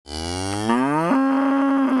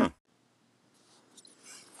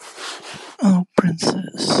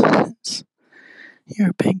princess. You're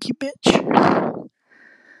a Peggy bitch.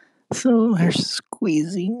 So they're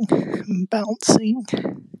squeezing and bouncing,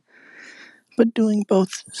 but doing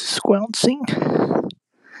both squouncing.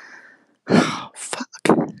 Oh, fuck.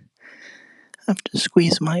 I have to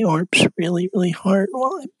squeeze my orbs really, really hard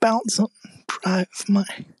while I bounce and drive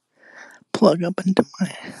my plug up into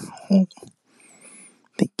my hole.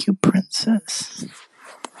 Thank you, princess.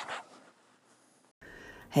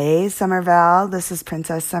 Hey, Somerville. This is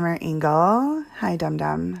Princess Summer Ingle. Hi, Dum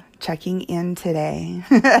Dum. Checking in today.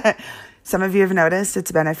 Some of you have noticed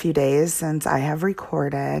it's been a few days since I have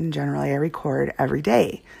recorded. Generally, I record every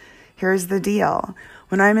day. Here's the deal.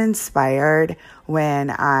 When I'm inspired, when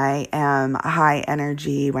I am high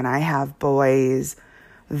energy, when I have boys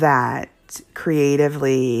that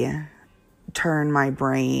creatively turn my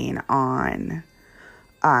brain on,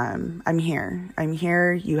 I'm here. I'm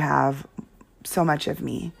here. You have so much of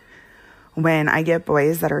me. When I get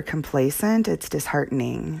boys that are complacent, it's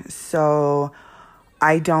disheartening. So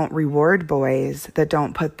I don't reward boys that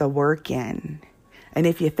don't put the work in. And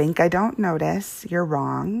if you think I don't notice, you're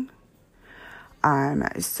wrong.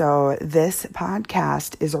 So this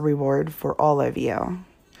podcast is a reward for all of you.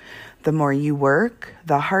 The more you work,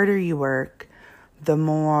 the harder you work, the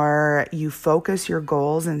more you focus your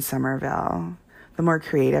goals in Somerville, the more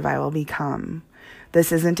creative I will become.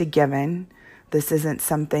 This isn't a given. This isn't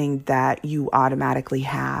something that you automatically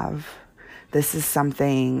have. This is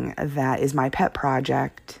something that is my pet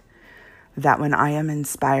project, that when I am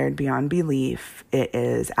inspired beyond belief, it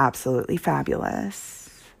is absolutely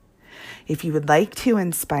fabulous. If you would like to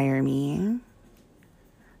inspire me,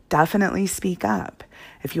 definitely speak up.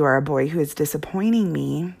 If you are a boy who is disappointing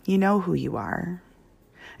me, you know who you are,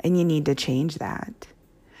 and you need to change that.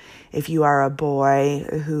 If you are a boy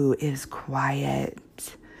who is quiet,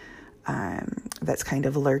 that's kind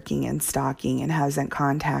of lurking and stalking and hasn't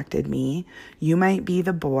contacted me, you might be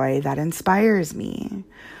the boy that inspires me.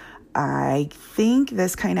 I think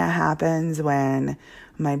this kind of happens when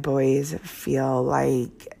my boys feel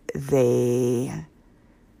like they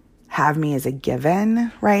have me as a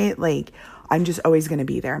given, right? Like, I'm just always going to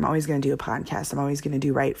be there. I'm always going to do a podcast. I'm always going to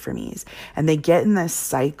do right for me's. And they get in this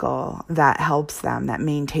cycle that helps them, that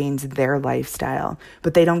maintains their lifestyle,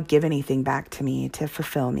 but they don't give anything back to me to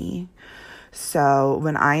fulfill me. So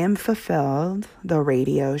when I am fulfilled, the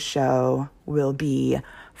radio show will be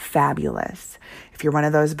fabulous. If you're one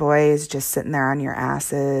of those boys just sitting there on your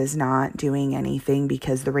asses, not doing anything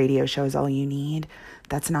because the radio show is all you need,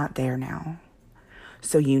 that's not there now.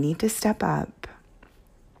 So you need to step up.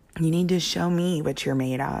 You need to show me what you're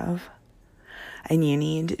made of. And you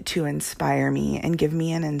need to inspire me and give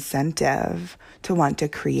me an incentive to want to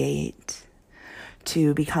create,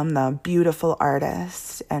 to become the beautiful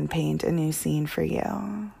artist and paint a new scene for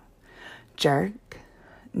you. Jerk,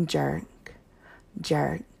 jerk,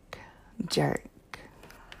 jerk, jerk.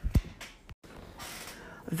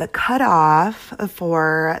 The cutoff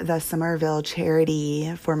for the Somerville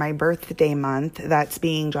charity for my birthday month that's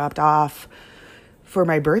being dropped off for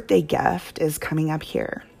my birthday gift is coming up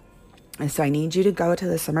here. So I need you to go to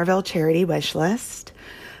the Somerville charity wish list.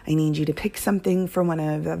 I need you to pick something for one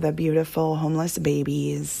of the beautiful homeless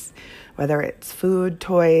babies, whether it's food,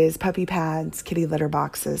 toys, puppy pads, kitty litter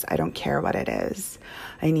boxes. I don't care what it is.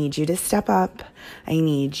 I need you to step up. I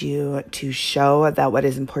need you to show that what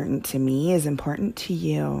is important to me is important to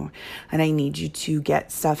you. And I need you to get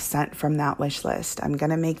stuff sent from that wish list. I'm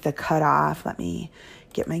going to make the cutoff. Let me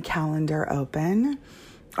get my calendar open.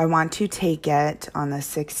 I want to take it on the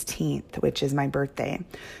 16th, which is my birthday.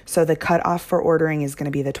 So the cutoff for ordering is going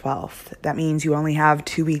to be the 12th. That means you only have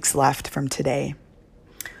 2 weeks left from today.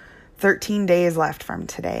 13 days left from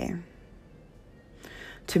today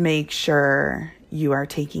to make sure you are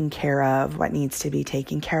taking care of what needs to be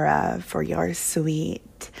taken care of for your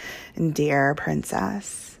sweet and dear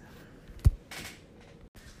princess.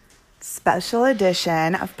 Special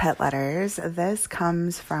edition of Pet Letters. This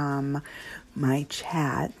comes from my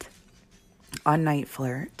chat on Night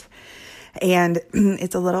Flirt. And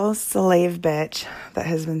it's a little slave bitch that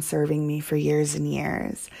has been serving me for years and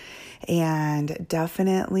years. And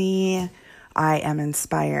definitely I am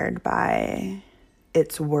inspired by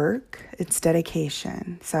its work, its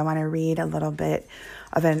dedication. So I want to read a little bit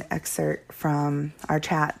of an excerpt from our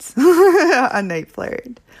chats on Night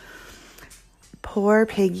Flirt. Poor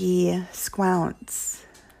piggy squounce.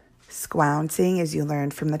 Squouncing, as you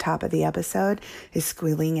learned from the top of the episode, is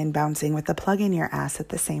squealing and bouncing with the plug in your ass at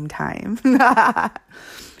the same time.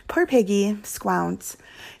 Poor piggy, squounce.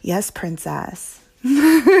 Yes, princess.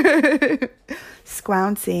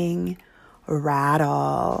 Squouncing,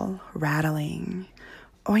 rattle, rattling.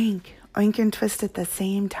 Oink, Oink and twist at the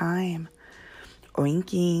same time.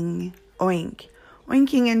 Oinking, oink.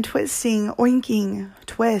 Oinking and twisting, oinking,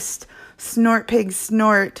 twist. Snort, pig,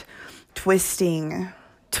 snort. Twisting,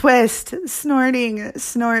 twist, snorting,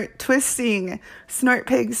 snort, twisting. Snort,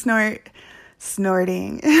 pig, snort,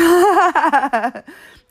 snorting.